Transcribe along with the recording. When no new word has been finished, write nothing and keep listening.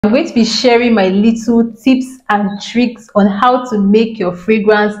I'm going to be sharing my little tips and tricks on how to make your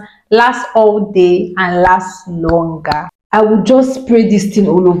fragrance last all day and last longer. I will just spray this thing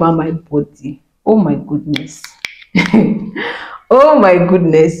all over my body. Oh my goodness. Oh my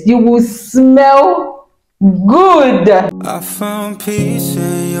goodness. You will smell good. I found peace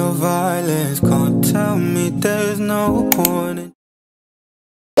in your violence. Can't tell me there's no point.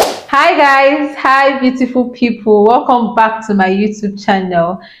 Hi guys, hi beautiful people, welcome back to my YouTube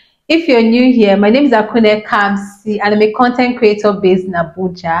channel. If you're new here, my name is kamlotzy and I'm a content creator based in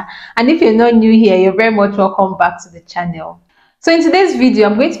Abuja. And if you're not new here, you're very much welcome back to the channel. So in today's video,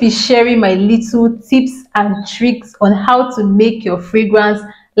 I'm going to be sharing my little tips and tricks on how to make your fragrance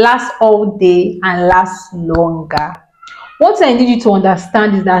last all day and last longer. One thing I need you to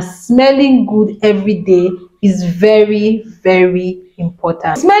understand is that smelling good every day is very, very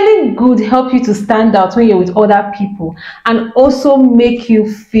important. Smelling good helps you to stand out when you're with other people and also make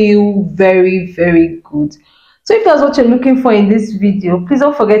you feel very, very good. So if that's what you're looking for in this video, please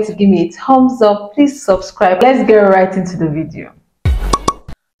don't forget to give me a thumbs up. Please subscribe. Let's get right into the video.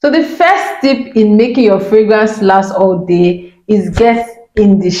 So the first tip in making your fragrance last all day is get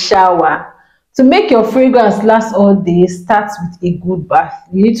in the shower. To make your fragrance last all day, start with a good bath.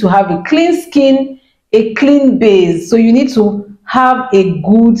 You need to have a clean skin, a clean base. So you need to have a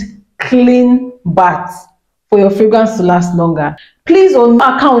good, clean bath for your fragrance to last longer. Please, on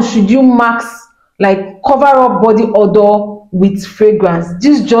my account, should you max, like cover up body odor with fragrance?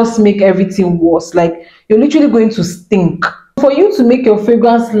 This just make everything worse. Like you're literally going to stink. For you to make your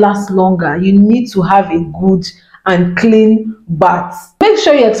fragrance last longer, you need to have a good and clean bath. Make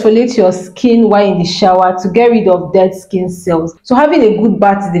sure you exfoliate your skin while in the shower to get rid of dead skin cells. So having a good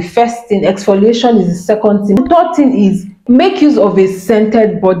bath is the first thing, exfoliation is the second thing. The third thing is make use of a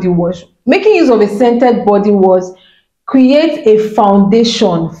scented body wash. Making use of a scented body wash creates a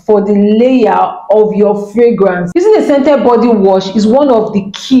foundation for the layer of your fragrance. Using a scented body wash is one of the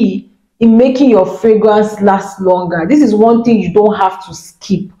key in making your fragrance last longer. This is one thing you don't have to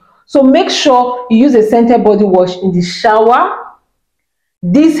skip. So make sure you use a scented body wash in the shower.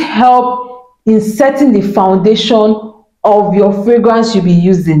 This helps in setting the foundation of your fragrance you'll be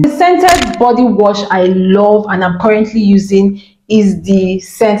using. The scented body wash I love and I'm currently using is the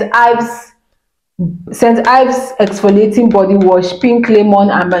St. Ives exfoliating body wash, pink lemon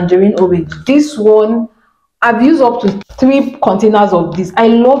and mandarin orange. This one I've used up to 3 containers of this. I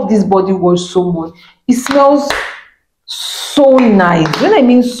love this body wash so much. It smells so nice. When I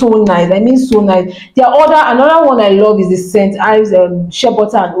mean so nice, I mean so nice. Another one I love is the St. Ives shea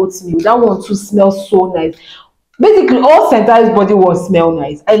butter and oatmeal. That one too smells so nice. Basically all St. Ives body wash smell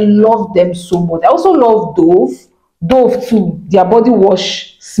nice. I love them so much. I also love Dove too. Their body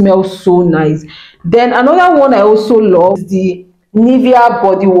wash smells so nice. Then another one I also love is the Nivea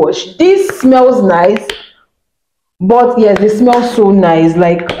body wash. This smells nice, but yes, they smell so nice.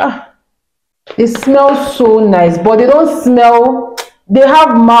 Like they smell so nice, but they don't smell, they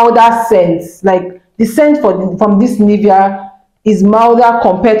have milder scents. Like the scent from this Nivea is milder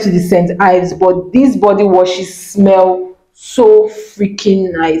compared to the St. Ives, but these body washes smell so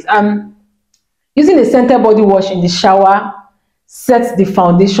freaking nice. Using a scented body wash in the shower sets the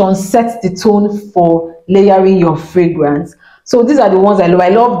foundation, sets the tone for layering your fragrance. So these are the ones I love. I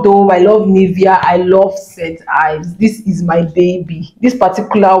love Dove, I love Nivea, I love St. Ives. This is my baby. This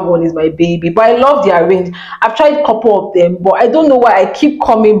particular one is my baby, but I love their range. I've tried a couple of them, but I don't know why I keep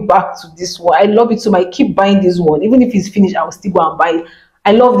coming back to this one. I love it so much. I keep buying this one. Even if it's finished, I'll still go and buy it.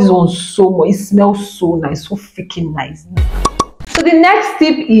 I love this one so much. It smells so nice, so freaking nice. So the next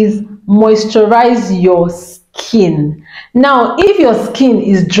tip is moisturize your skin. Now, if your skin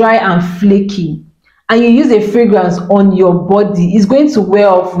is dry and flaky, and you use a fragrance on your body, it's going to wear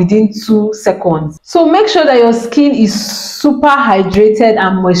off within 2 seconds. So make sure that your skin is super hydrated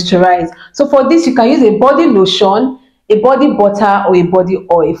and moisturized. So for this, you can use a body lotion, a body butter, or a body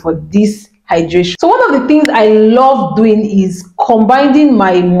oil for this hydration. So one of the things I love doing is combining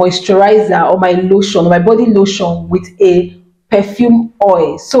my moisturizer or my lotion, my body lotion, with a perfume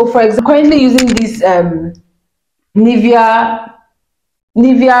oil. So for example, I'm currently using this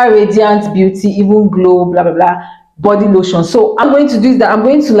Nivea Radiant Beauty Even Glow blah blah blah body lotion. So I'm going to do that. I'm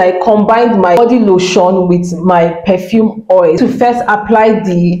going to like combine my body lotion with my perfume oil. To first apply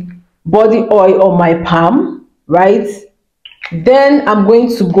the body oil on my palm, right? Then I'm going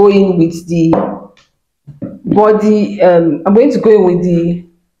to go in with the body I'm going to go in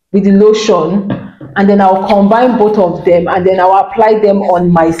with the lotion, and then I'll combine both of them and then I'll apply them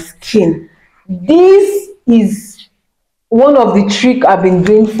on my skin. This is one of the tricks I've been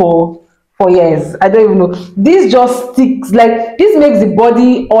doing for for years. I don't even know. This just sticks, like this makes the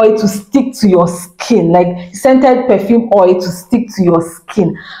body oil to stick to your skin, like scented perfume oil to stick to your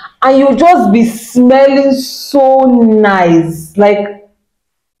skin, and you just be smelling so nice. Like,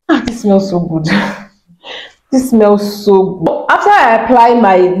 this smells so good. This smells so good. After I apply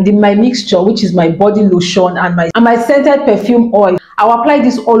my mixture, which is my body lotion and my scented perfume oil, I'll apply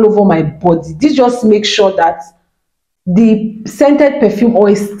this all over my body. This just makes sure that the scented perfume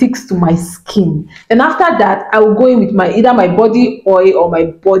oil sticks to my skin. And after that, I will go in with either my body oil or my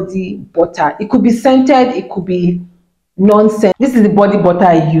body butter. It could be scented, it could be non-scent. This is the body butter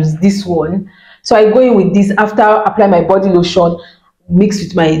I use, this one. So I go in with this after apply my body lotion mixed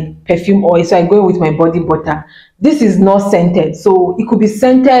with my perfume oil. So I go in with my body butter. This is not scented, so it could be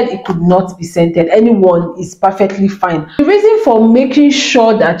scented, it could not be scented. Anyone is perfectly fine. The reason for making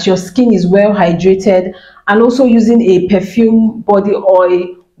sure that your skin is well hydrated and also using a perfume body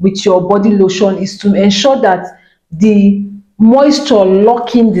oil with your body lotion is to ensure that the moisture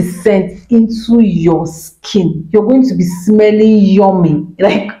locking the scent into your skin. You're going to be smelling yummy,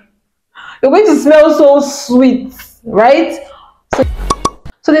 like you're going to smell so sweet, right?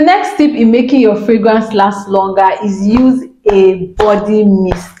 So the next tip in making your fragrance last longer is use a body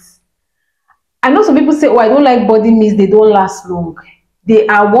mist. I know some people say, oh, I don't like body mist, they don't last long. They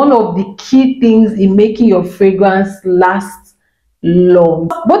are one of the key things in making your fragrance last long.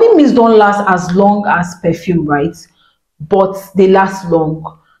 Body mist don't last as long as perfume, right? But they last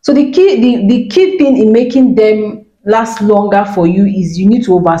long. So the key thing in making them last longer for you is you need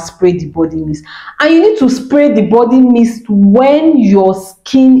to overspray the body mist, and you need to spray the body mist when your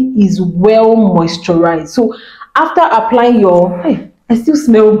skin is well moisturized. So after applying your, hey, I still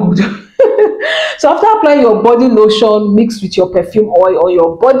smell good. So after applying your body lotion mixed with your perfume oil on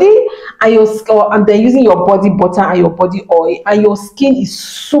your body and and then using your body butter and your body oil, and your skin is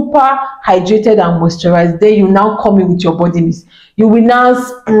super hydrated and moisturized, then you now come in with your body mist. You will now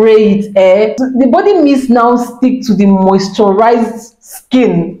spray it. So the body mist now stick to the moisturized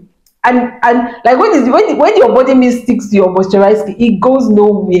skin, and like when your body mist sticks to your moisturized skin, it goes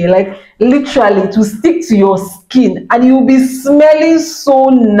nowhere. Like literally to stick to your skin, and you'll be smelling so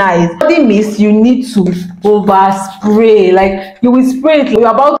nice. Body mist, you need to overspray. Like you will spray it like you're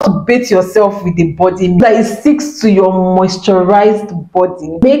about to bathe yourself with the body mist. Like it sticks to your moisturized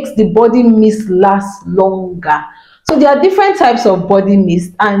body, makes the body mist last longer. So there are different types of body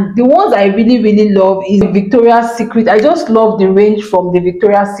mist, and the ones I really love is Victoria's Secret. I just love the range from the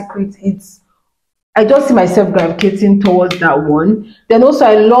Victoria's Secret. I just see myself gravitating towards that one. Then also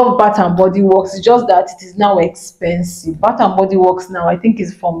I love Bath and Body Works. It's just that it is now expensive. Bath and Body Works now I think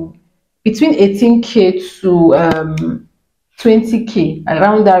is from between 18k to 20k,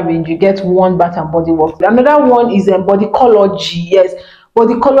 around that range. You get one Bath and Body Works. Another one is Bodycology. Yes,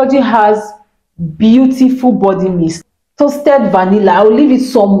 Bodycology has beautiful body mist, toasted vanilla. I'll leave it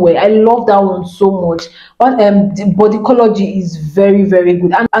somewhere. I love that one so much. But the Bodycology is very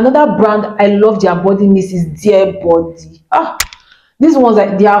good. And another brand I love their body mist is Dear Body. These ones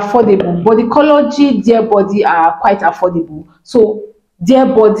they are affordable. Bodycology, Dear Body are quite affordable. So Dear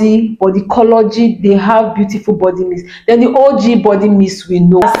Body, Bodycology, they have beautiful body mist. Then the OG body mist we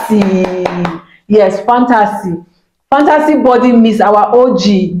know, yes, Fantasy body mist, our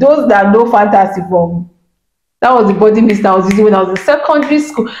OG. Those that know Fantasy from, that was the body mist I was using when I was in secondary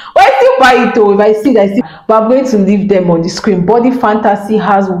school. But I still buy it though. If I see it, I see. But I'm going to leave them on the screen. Body Fantasy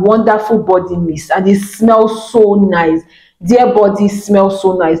has wonderful body mist and it smells so nice. Dear Body smells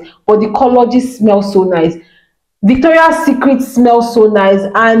so nice. Bodycology smells so nice. Victoria's Secret smells so nice.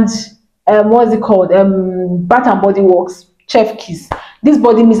 And what's it called? Bath and Body Works, Chef Kiss. These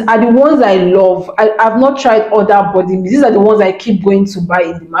body mists are the ones I love. I've not tried other body mists. These are the ones I keep going to buy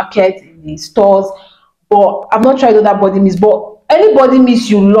in the market, in the stores. But I've not tried other body mists. But any body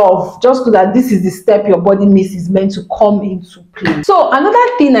mist you love, just so that this is the step your body mist is meant to come into play. So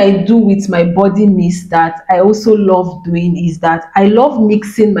another thing I do with my body mist that I also love doing is that I love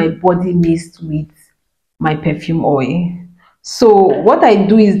mixing my body mist with my perfume oil. So what I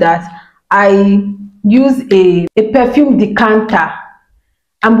do is that I use a perfume decanter.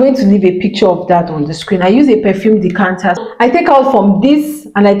 I'm going to leave a picture of that on the screen. I use a perfume decanter. I take out from this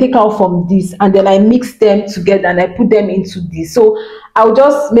and I take out from this, and then I mix them together and I put them into this. So I'll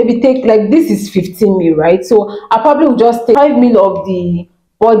just maybe take, like, this is 15 ml, right? So I probably will just take 5 ml of the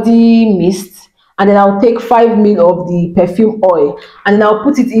body mist, and then I'll take 5 ml of the perfume oil, and then I'll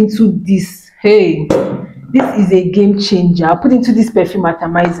put it into this. Hey, this is a game changer. I'll put into this perfume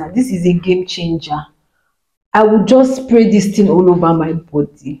atomizer. This is a game changer. I will just spray this thing all over my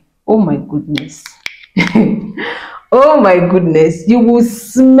body. Oh my goodness. Oh my goodness. You will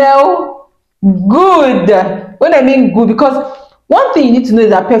smell Good. When I mean good, because one thing you need to know is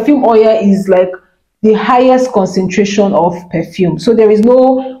that perfume oil is like the highest concentration of perfume. So there is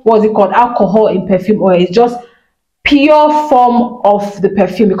no, what's it called, alcohol in perfume oil. It's just pure form of the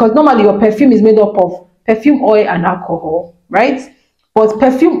perfume, because normally your perfume is made up of perfume oil and alcohol, right? But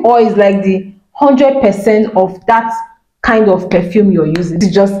perfume oil is like the 100% of that kind of perfume you're using. This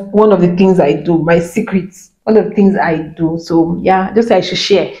is just one of the things I do, my secrets, one of the things I do. So yeah, just I should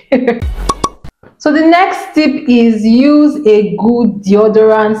share. So the next tip is use a good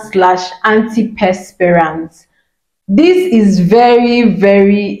deodorant slash antiperspirant. This is very,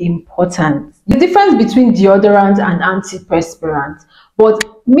 very important. The difference between deodorant and antiperspirant.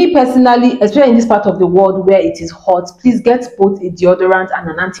 But me personally, especially in this part of the world where it is hot, please get both a deodorant and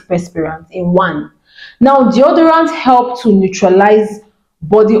an antiperspirant in one. Now, deodorants help to neutralize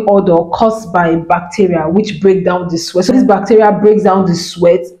body odor caused by bacteria which break down the sweat. So this bacteria breaks down the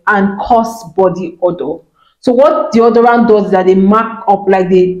sweat and cause body odor. So what deodorant does is that they mark up, like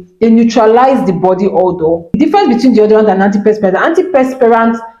they neutralize the body odor. The difference between deodorant and antiperspirant: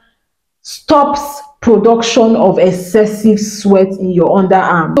 antiperspirant stops production of excessive sweat in your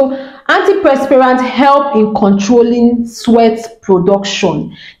underarm. So antiperspirant help in controlling sweat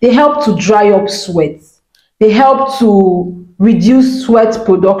production. They help to dry up sweat. They help to reduce sweat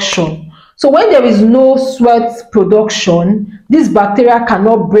production. So when there is no sweat production, this bacteria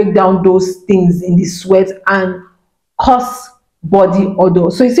cannot break down those things in the sweat and cause body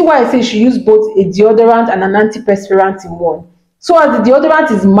odor. So you see why I say you should use both a deodorant and an antiperspirant in one. So as the deodorant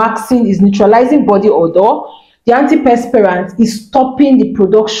is masking, is neutralizing body odor, the antiperspirant is stopping the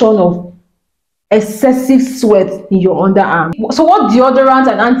production of excessive sweat in your underarm. So what deodorant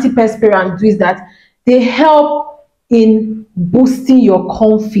and antiperspirant do is that they help in boosting your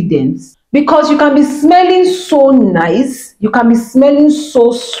confidence, because you can be smelling so nice, you can be smelling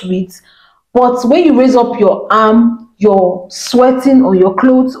so sweet, but when you raise up your arm, you're sweating, or your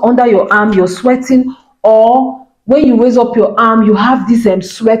clothes under your arm, you're sweating, or when you raise up your arm, you have this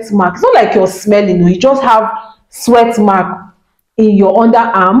sweat mark. It's not like you're smelling, you just have sweat mark in your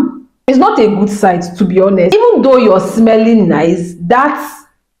underarm. It's not a good sight, to be honest. Even though you're smelling nice, that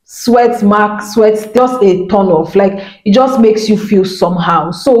sweat mark, sweat, just a turn off. Like, it just makes you feel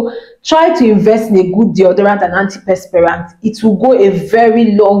somehow. So try to invest in a good deodorant and antiperspirant. It will go a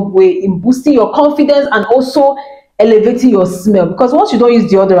very long way in boosting your confidence and also elevating your smell. Because once you don't use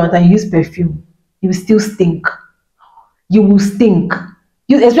deodorant and you use perfume, you will still stink. You will stink.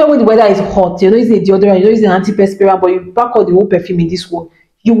 Especially when the weather is hot, you're not using a deodorant, you're not using an antiperspirant, but you pack out the whole perfume in this one,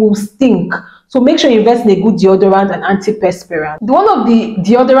 you will stink. So make sure you invest in a good deodorant and antiperspirant. One of the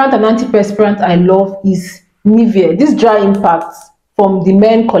deodorant and antiperspirant I love is Nivea. This Dry Impact from the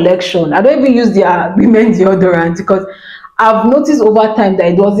men collection. I don't even use their women deodorant because I've noticed over time that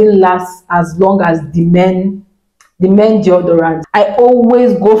it doesn't last as long as the men deodorant. I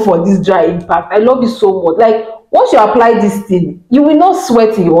always go for this Dry Impact. I love it so much. Like, once you apply this thing, you will not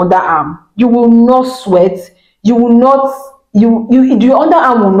sweat in your underarm. You will not sweat. You will not, your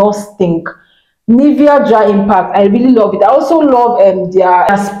underarm will not stink. Nivea Dry Impact, I really love it. I also love their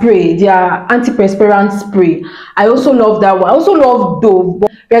spray, their antiperspirant spray. I also love that one. I also love Dove.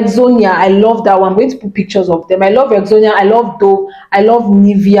 Rexona, I love that one. I'm going to put pictures of them. I love Rexona, I love Dove, I love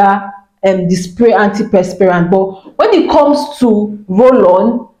Nivea, the spray antiperspirant. But when it comes to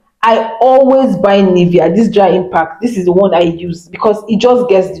roll-on, I always buy Nivea, this Dry Impact. This is the one I use because it just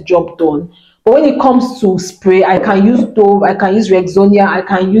gets the job done. But when it comes to spray, I can use Dove, I can use Rexona, I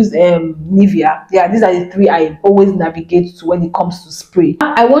can use Nivea. Yeah, these are the three I always navigate to when it comes to spray.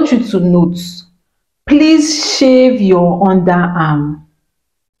 I want you to note, please shave your underarm.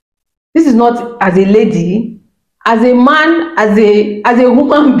 This is not as a lady, as a man, as a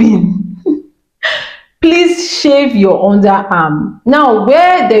human being. Please shave your underarm. Now,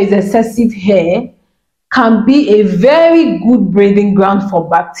 where there is excessive hair, can be a very good breeding ground for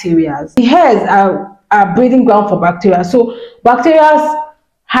bacteria. The hairs are breeding ground for bacteria. So bacteria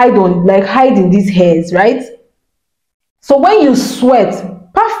hide in these hairs, right? So when you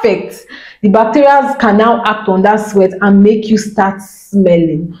sweat, perfect. The bacteria can now act on that sweat and make you start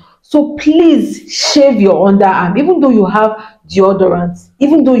smelling. So please shave your underarm. Even though you have deodorant,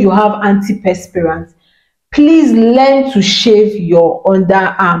 even though you have antiperspirant, please learn to shave your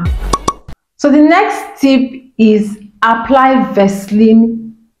underarm. So the next tip is apply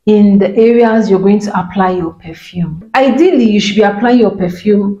Vaseline in the areas you're going to apply your perfume. Ideally, you should be applying your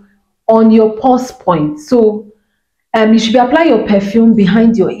perfume on your pulse point. So you should be applying your perfume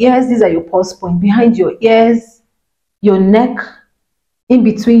behind your ears. These are your pulse points: behind your ears, your neck, in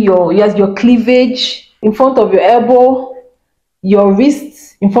between your ears, your cleavage, in front of your elbow, your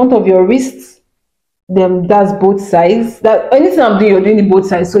wrists, in front of your wrists, them, that's both sides. That anything I'm doing, you're doing it both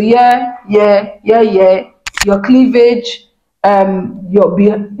sides. So yeah, your cleavage,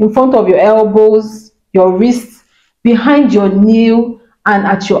 in front of your elbows, your wrists, behind your knee, and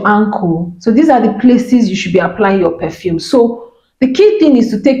at your ankle. So these are the places you should be applying your perfume. So the key thing is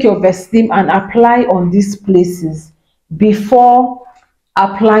to take your Vaseline and apply on these places before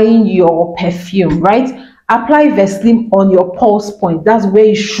applying your perfume, right? Apply Vaseline on your pulse point. That's where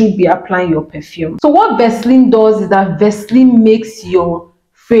you should be applying your perfume. So what Vaseline does is that Vaseline makes your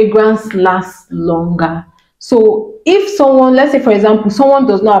fragrance last longer. So if someone, let's say for example, someone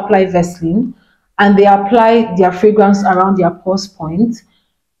does not apply Vaseline and they apply their fragrance around their pulse point,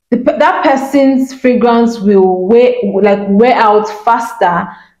 that person's fragrance will wear out faster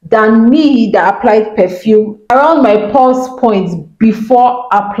than me that applied perfume around my pulse points before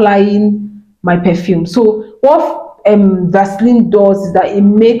applying my perfume. So what Vaseline does is that it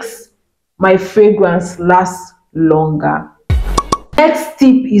makes my fragrance last longer. Next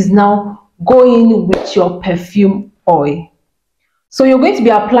tip is now going with your perfume oil. So you're going to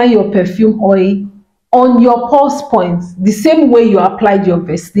be applying your perfume oil on your pulse points. The same way you applied your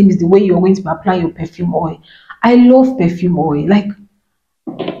Vaseline is the way you're going to be applying your perfume oil. I love perfume oil. Like,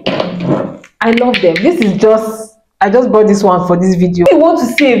 I love them. I just bought this one for this video. If you want to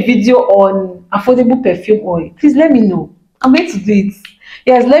see a video on affordable perfume oil, please let me know. I'm going to do it.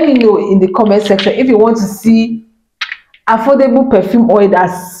 Yes, let me know in the comment section if you want to see affordable perfume oil that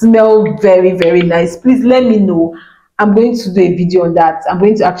smell very, very nice. Please let me know. I'm going to do a video on that. I'm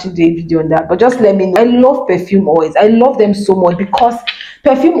going to actually do a video on that, but just let me know. I love perfume oils. I love them so much because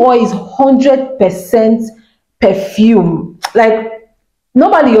perfume oil is 100% perfume. Like,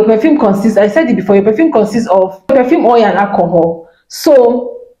 normally your perfume consists, I said it before, your perfume consists of perfume oil and alcohol.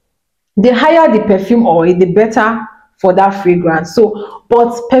 So the higher the perfume oil, the better for that fragrance. So,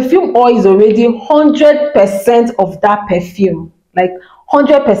 but perfume oil is already 100% of that perfume, like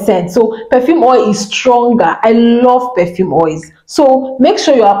 100%. So perfume oil is stronger. I love perfume oils. So make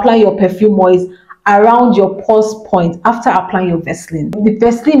sure you're applying your perfume oils around your pulse point after applying your Vaseline. The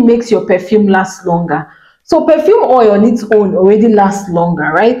Vaseline makes your perfume last longer. So perfume oil on its own already lasts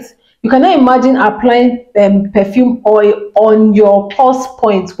longer, right? You cannot imagine applying perfume oil on your pulse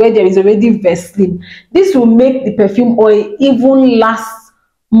point where there is already Vaseline. This will make the perfume oil even last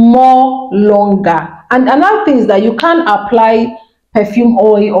more longer. And another thing is that you can't apply perfume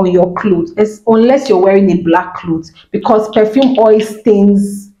oil on your clothes unless you're wearing a black clothes, because perfume oil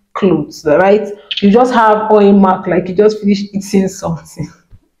stains clothes, right? You just have oil mark like you just finished eating something.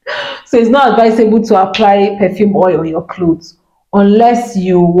 So it's not advisable to apply perfume oil on your clothes unless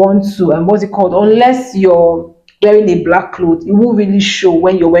you want to, and what's it called, unless you're wearing a black cloth. It won't really show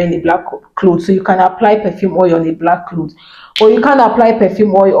when you're wearing a black cloth. So you can apply perfume oil on a black cloth, or you can apply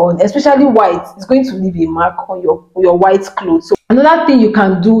perfume oil on, especially white. It's going to leave a mark on your white clothes. So another thing you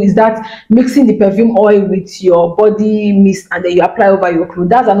can do is that mixing the perfume oil with your body mist and then you apply over your clothes.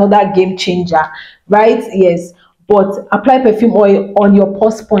 That's another game changer, right? Yes, but apply perfume oil on your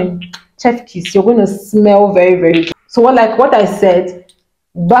pulse point. Chef kiss, you're going to smell very, very good. So like what I said,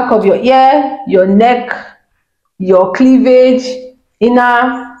 back of your ear, your neck, your cleavage,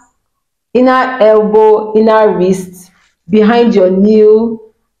 inner elbow, inner wrist, behind your knee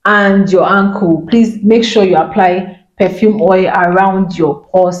and your ankle. Please make sure you apply perfume oil around your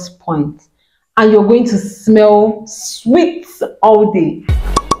pulse point, and you're going to smell sweet all day.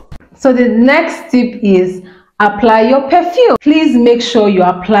 So the next tip is apply your perfume. Please make sure you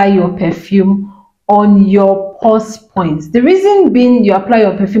apply your perfume on your pulse points. The reason being, you apply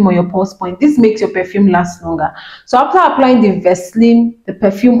your perfume on your pulse point, this makes your perfume last longer. So after applying the Vaseline, the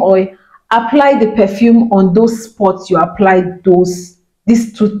perfume oil, apply the perfume on those spots you applied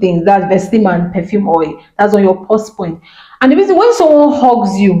these two things, that's Vaseline and perfume oil. That's on your pulse point. And the reason, when someone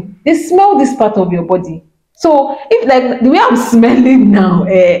hugs you, they smell this part of your body. So if, like the way I'm smelling now,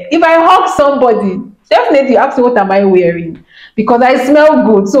 if I hug somebody, definitely ask me what am I wearing, because I smell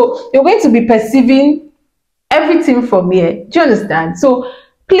good. So you're going to be perceiving everything from here. Do you understand? So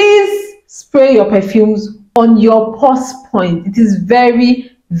please spray your perfumes on your pulse point. It is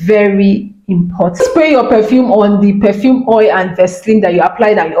very, very important. Spray your perfume on the perfume oil and Vaseline that you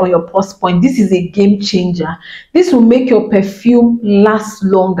applied on your pulse point. This is a game changer. This will make your perfume last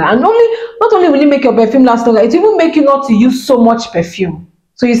longer. And not only will it make your perfume last longer, it will make you not to use so much perfume.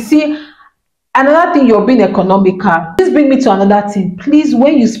 So you see, another thing, you're being economical. This brings me to another thing. Please,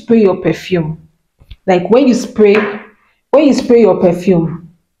 when you spray your perfume, like when you spray your perfume,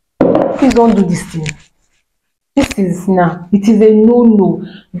 please don't do this thing. This is now, it is a no-no.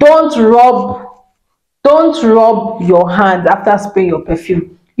 Don't rub your hand after spraying your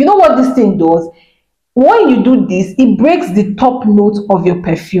perfume. You know what this thing does? When you do this, it breaks the top note of your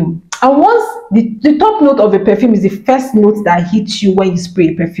perfume. And once the top note of a perfume is the first note that hits you when you spray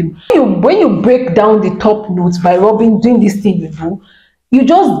a perfume. When you break down the top notes by doing this thing you do, you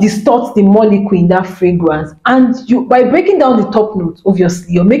just distort the molecule in that fragrance. And you, by breaking down the top note,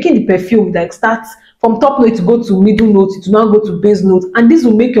 obviously you're making the perfume like start from top note to go to middle note, to now go to base note, and this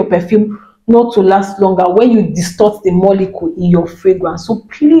will make your perfume not to last longer when you distort the molecule in your fragrance. So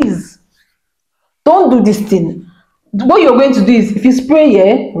please don't do this thing. What you're going to do is, if you spray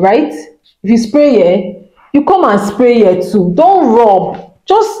here, right, if you spray here, you come and spray here too. Don't rub,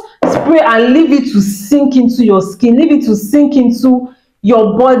 just spray and leave it to sink into your skin, leave it to sink into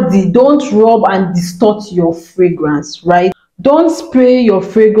your body. Don't rub and distort your fragrance, right? Don't spray your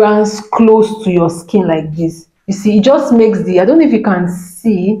fragrance close to your skin like this. You see, it just makes the, I don't know if you can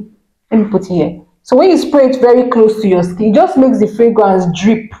see, let me put it here. So when you spray it very close to your skin, it just makes the fragrance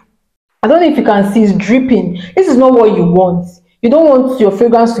drip. I don't know if you can see, it's dripping. This is not what you want. You don't want your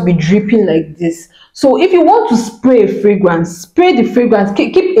fragrance to be dripping like this. So if you want to spray a fragrance, spray the fragrance,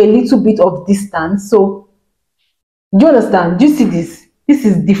 keep a little bit of distance. So do you understand? Do you see this? This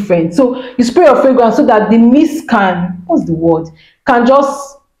is different. So you spray your fragrance so that the mist can, what's the word, can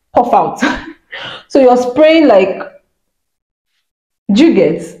just puff out. So you're spraying like, do you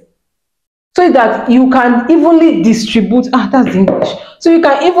get? So that you can evenly distribute, that's the English. So you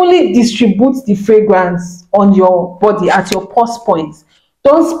can evenly distribute the fragrance on your body at your pulse points.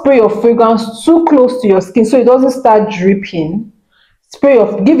 Don't spray your fragrance too close to your skin so it doesn't start dripping.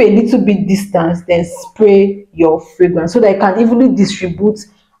 Give a little bit distance, then spray your fragrance so that it can evenly distribute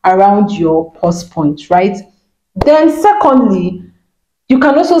around your pulse point, right? Then secondly, you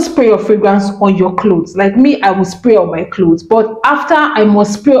can also spray your fragrance on your clothes. Like me, I will spray on my clothes, but after I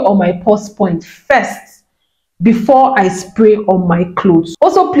must spray on my pulse point first before I spray on my clothes.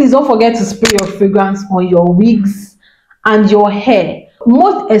 Also, please don't forget to spray your fragrance on your wigs and your hair.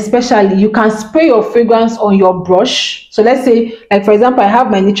 Most especially, you can spray your fragrance on your brush. So let's say, like for example, I have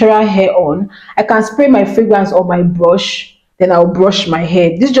my natural hair on. I can spray my fragrance on my brush, then I'll brush my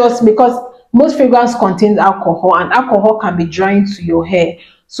hair. This just because most fragrance contains alcohol, and alcohol can be drying to your hair.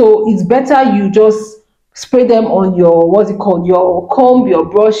 So it's better you just spray them on your, what's it called, your comb, your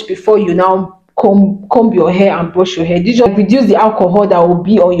brush, before you now comb your hair and brush your hair. This just reduce the alcohol that will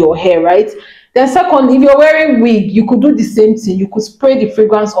be on your hair, right? Then secondly, if you're wearing wig, you could do the same thing. You could spray the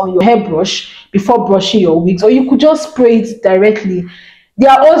fragrance on your hairbrush before brushing your wigs, or you could just spray it directly. There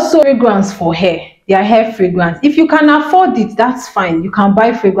are also fragrance for hair. Their hair fragrance. If you can afford it, that's fine. You can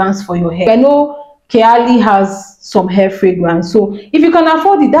buy fragrance for your hair. I know Keali has some hair fragrance, so if you can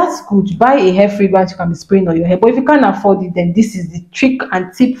afford it, that's good. Buy a hair fragrance you can be spraying on your hair. But if you can't afford it, then this is the trick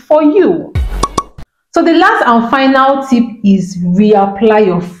and tip for you. So the last and final tip is reapply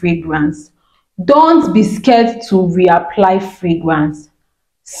your fragrance. Don't be scared to reapply fragrance.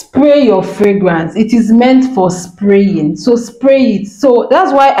 Spray your fragrance. It is meant for spraying, so spray it. So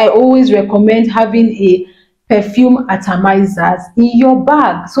that's why I always recommend having a perfume atomizers in your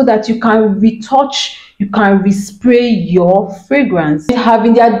bag so that you can retouch, you can respray your fragrance. There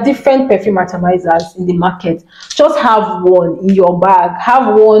are different perfume atomizers in the market. Just have one in your bag,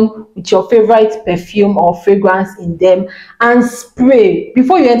 have one with your favorite perfume or fragrance in them, and spray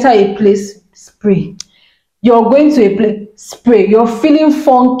before you enter a place. Spray. You're going to a place, spray. You're feeling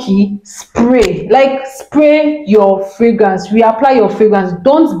funky, spray. Like, spray your fragrance, reapply your fragrance.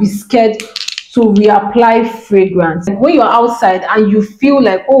 Don't be scared to reapply fragrance. When you're outside and you feel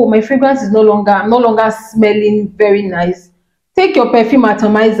like, oh, my fragrance is no longer smelling very nice, take your perfume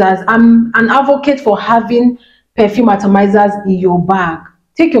atomizers. I'm an advocate for having perfume atomizers in your bag.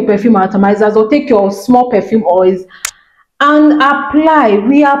 Take your perfume atomizers or take your small perfume oils and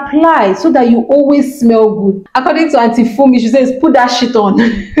reapply, so that you always smell good. According to Auntie Fumi, she says, put that shit on.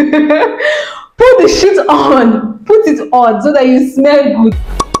 Put the shit on. Put it on so that you smell good.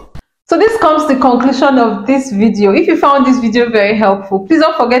 So this comes to the conclusion of this video. If you found this video very helpful, please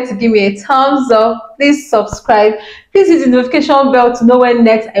don't forget to give me a thumbs up. Please subscribe. Please hit the notification bell to know when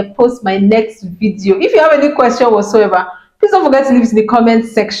next I post my next video. If you have any question whatsoever, please don't forget to leave it in the comment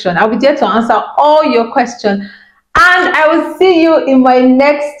section. I'll be there to answer all your questions. And I will see you in my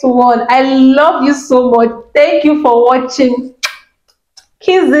next one. I love you so much. Thank you for watching.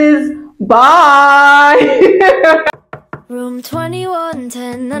 Kisses. Bye. Room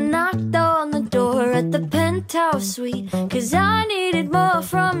 2110, I knocked on the door at the penthouse suite, 'cause I needed more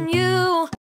from you.